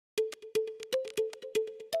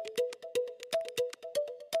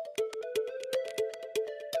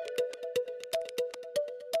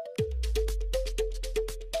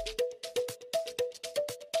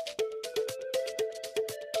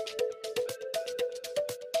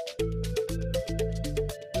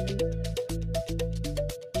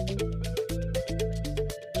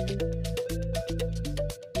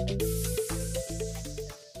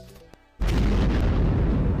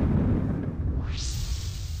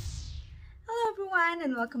everyone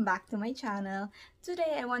and welcome back to my channel.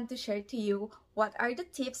 Today I want to share to you what are the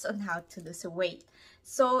tips on how to lose weight.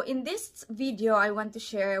 So in this video I want to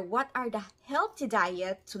share what are the healthy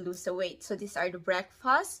diet to lose weight. So these are the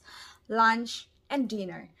breakfast, lunch, and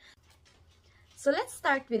dinner. So let's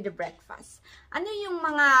start with the breakfast. Ano yung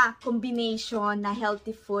mga combination na healthy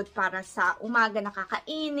food para sa umaga na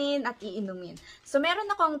kakainin at iinumin? So meron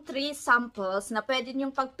akong 3 samples na pwede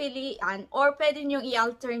nyong pagpilian or pwede nyong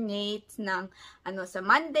i-alternate ng sa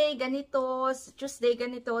Monday ganito, sa Tuesday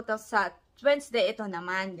ganito, tapos sa Wednesday ito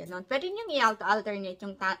naman, ganun. Pwede nyong i-alternate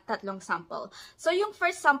yung tatlong sample. So yung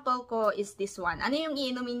first sample ko is this one. Ano yung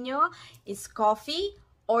iinumin nyo? Is coffee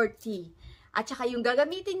or tea. At saka yung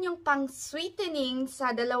gagamitin yung pang sweetening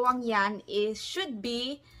sa dalawang yan is should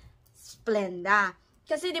be Splenda.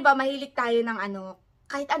 Kasi 'di ba mahilig tayo ng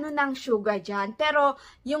kahit ano ng sugar diyan. Pero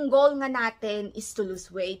yung goal nga natin is to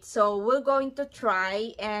lose weight. So we're going to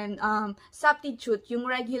try and substitute yung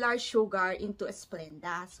regular sugar into a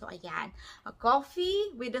Splenda. So ayan, a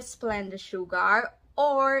coffee with a Splenda sugar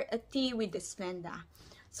or a tea with the Splenda.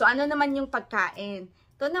 So ano naman yung pagkain?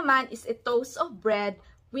 Ito naman is a toast of bread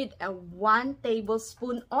with a 1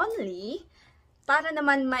 tablespoon only para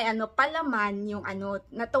naman may palaman yung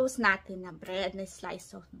na toast natin na bread, na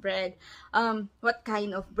slice of bread. What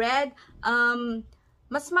kind of bread?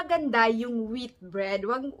 Mas maganda yung wheat bread.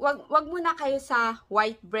 Wag muna kayo sa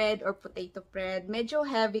white bread or potato bread. Medyo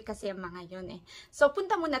heavy kasi ang mga yun eh. So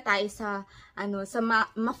punta muna tayo sa sa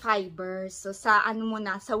ma-fiber. So sa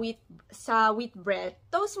muna sa wheat bread.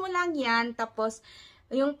 Toast mo lang 'yan, tapos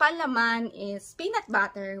yung palaman is peanut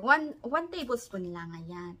butter, 1 tablespoon lang,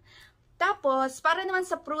 ayan. Tapos, para naman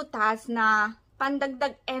sa prutas na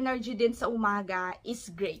pandagdag energy din sa umaga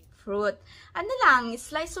is grapefruit. Ano lang,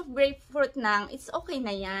 slice of grapefruit nang, it's okay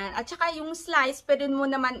na yan. At saka yung slice, pwede mo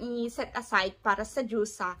naman i-set aside para sa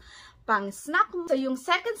juice pang snack. So yung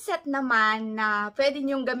second set naman na pwede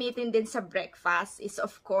nyong gamitin din sa breakfast is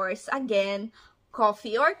of course, again,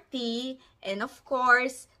 coffee or tea, and of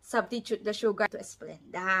course, substitute the sugar to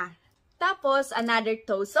Splenda. Tapos, another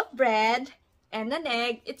toast of bread and an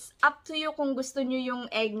egg. It's up to you kung gusto nyo yung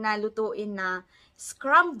egg na lutuin na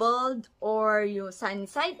scrambled or yung sunny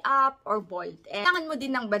side up or boiled egg. Kailangan mo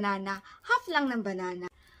din ng banana, half lang ng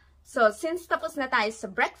banana. So, since tapos na tayo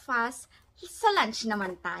sa breakfast, sa lunch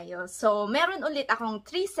naman tayo. So, meron ulit akong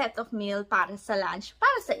 3 set of meal para sa lunch,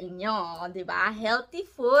 para sa inyo, 'di ba? Healthy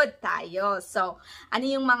food tayo. So, ano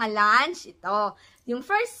yung mga lunch? Ito. Yung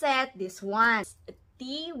first set, this one. A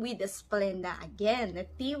tea with a Splenda. Again, a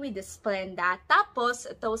tea with a Splenda. Tapos,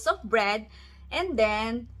 a toast of bread. And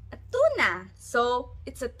then, a tuna. So,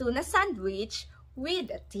 it's a tuna sandwich with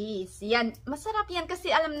a tea. Yan. Masarap yan kasi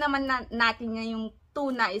alam naman natin nga yung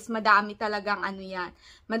tuna is madami talagang yan,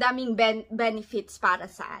 madaming benefits para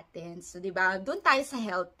sa atin. So, 'di ba? Doon tayo sa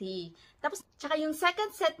healthy. Tapos, tsaka yung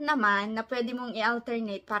second set naman na pwede mong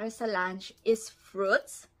i-alternate para sa lunch is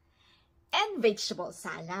fruits and vegetable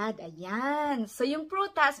salad. Ayan. So, yung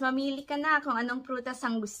prutas, mamili ka na kung anong prutas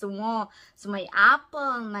ang gusto mo. So, may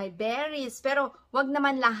apple, may berries, pero wag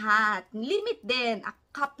naman lahat. Limit din. A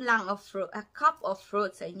cup lang of fruit, a cup of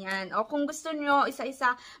fruits. Ayan. O kung gusto nyo,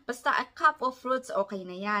 isa-isa, basta a cup of fruits, okay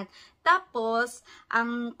na yan. Tapos,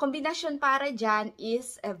 ang kombinasyon para dyan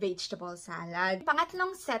is a vegetable salad.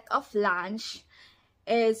 Pangatlong set of lunch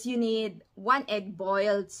is you need 1 egg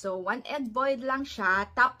boiled. So, 1 egg boiled lang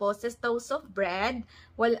siya. Tapos, a toast of bread.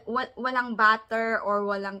 Walang butter or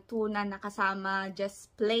walang tuna na kasama.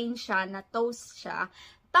 Just plain siya, na toast siya.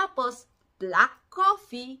 Tapos, black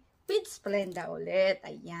coffee with Splenda ulit.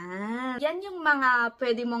 Ayan. Yan yung mga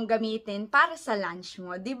pwede mong gamitin para sa lunch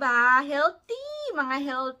mo. 'Di ba? Healthy! Mga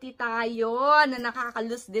healthy tayo na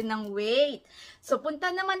nakaka-lose din ng weight. So, punta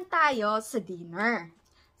naman tayo sa dinner.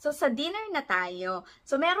 So, sa dinner na tayo.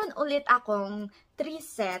 So, meron ulit akong 3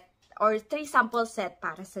 set or 3 sample set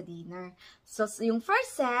para sa dinner. So, yung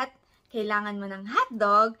first set, kailangan mo ng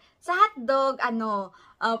hotdog. Sa hotdog,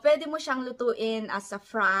 pwede mo siyang lutuin as a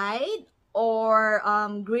fried or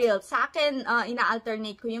grilled. Sa akin,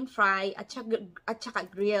 ina-alternate ko yung fry at saka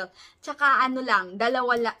grill. Tsaka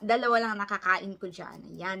dalawa lang nakakain ko dyan.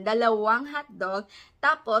 Ayan, 2 hotdog.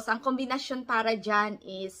 Tapos, ang kombinasyon para dyan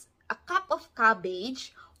is a cup of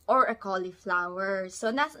cabbage or a cauliflower.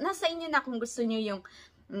 So, nasa inyo na kung gusto nyo yung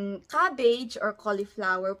cabbage or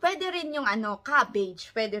cauliflower. Pwede rin yung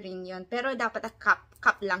cabbage. Pwede rin yun. Pero dapat a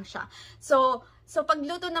cup lang siya. So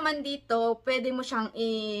pagluto naman dito, pwede mo siyang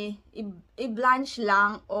i-blanch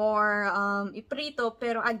lang or iprito.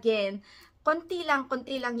 Pero again, konti lang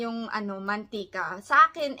yung mantika. Sa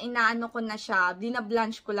akin, inaano ko na siya,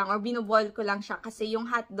 binablanch ko lang or binoboil ko lang siya kasi yung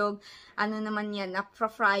hotdog, naman yan,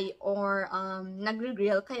 na-fry or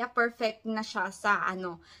nagre-grill, kaya perfect na siya sa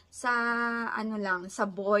sa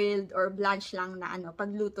boiled or blanch lang na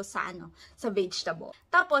pagluto sa sa vegetable.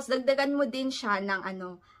 Tapos, dagdagan mo din siya ng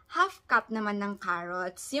half cup naman ng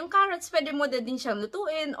carrots. Yung carrots, pwede mo din siyang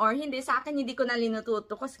lutuin or hindi. Sa akin, hindi ko na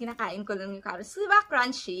linututo kasi kinakain ko lang yung carrots. Diba,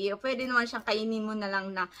 crunchy? Pwede naman siyang kainin mo na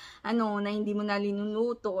lang na, na hindi mo na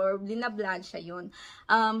linunuto or linablanch siya yun.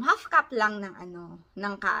 Half cup lang ng,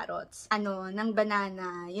 ng carrots. Ng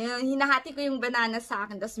banana. Hinahati ko yung banana sa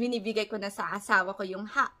akin, tapos binibigay ko na sa asawa ko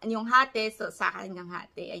yung hati. So, sa akin yung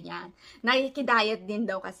hati. Ayan. Nakikidayat din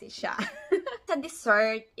daw kasi siya. Sa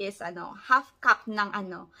dessert is, half cup ng,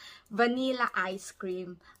 vanilla ice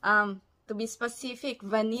cream. To be specific,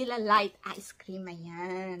 vanilla light ice cream.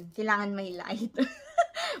 Ayan. Kailangan may light.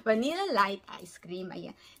 Vanilla light ice cream.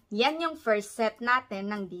 Ayan. Yan yung first set natin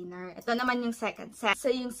ng dinner. Ito naman yung second set. So,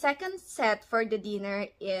 yung second set for the dinner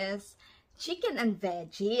is chicken and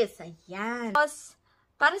veggies. Ayan. Tapos,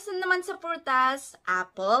 para sa naman sa prutas,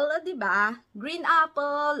 apple, di ba? Green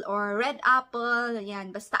apple or red apple. Ayan.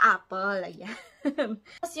 Basta apple. Ayan.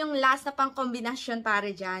 Tapos yung last na pang kombinasyon para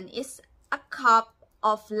dyan is a cup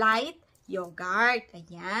of light yogurt.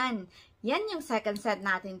 Ayan. Yan yung second set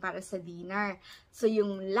natin para sa dinner. So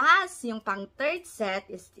yung last, yung pang third set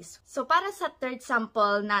is this. So para sa third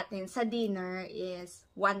sample natin sa dinner is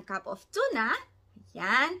 1 cup of tuna.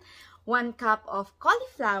 Ayan. 1 cup of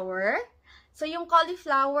cauliflower. So, yung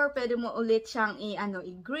cauliflower, pwede mo ulit siyang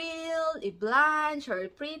i-grill, i-blanch, or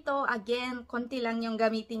i-prito. Again, konti lang yung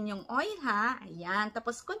gamitin yung oil, ha? Ayan.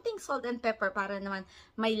 Tapos, konting salt and pepper para naman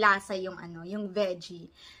may lasa yung, yung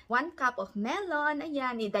veggie. 1 cup of melon.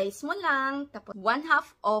 Ayan, i-dice mo lang. Tapos,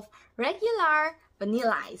 1/2 of regular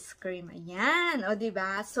vanilla ice cream. Ayan. O,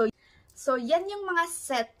 diba? So, yan yung mga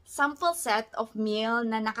sample set of meal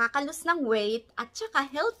na nakakalus ng weight at saka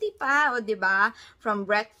healthy pa, o diba? From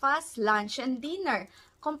breakfast, lunch, and dinner.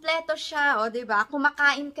 Kompleto siya, o diba?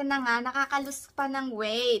 Kumakain ka na nga, nakakalus pa ng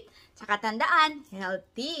weight. Tsaka tandaan,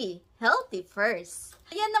 healthy. Healthy first.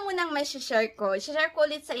 Yan na munang may share ko. I-share ko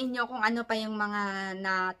ulit sa inyo kung ano pa yung mga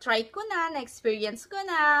na-try ko na-experience ko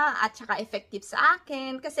na, at saka effective sa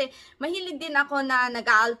akin. Kasi mahilig din ako na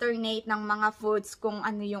nag-alternate ng mga foods kung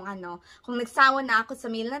kung nagsawa na ako sa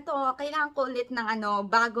meal na to, kailangan ko ulit ng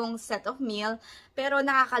bagong set of meal, pero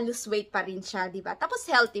nakaka-lose weight pa rin siya, diba? Tapos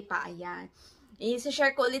healthy pa, ayan.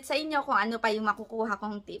 I-share ko ulit sa inyo kung ano pa yung makukuha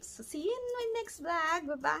kong tips. So, see you in my next vlog.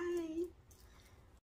 Bye-bye!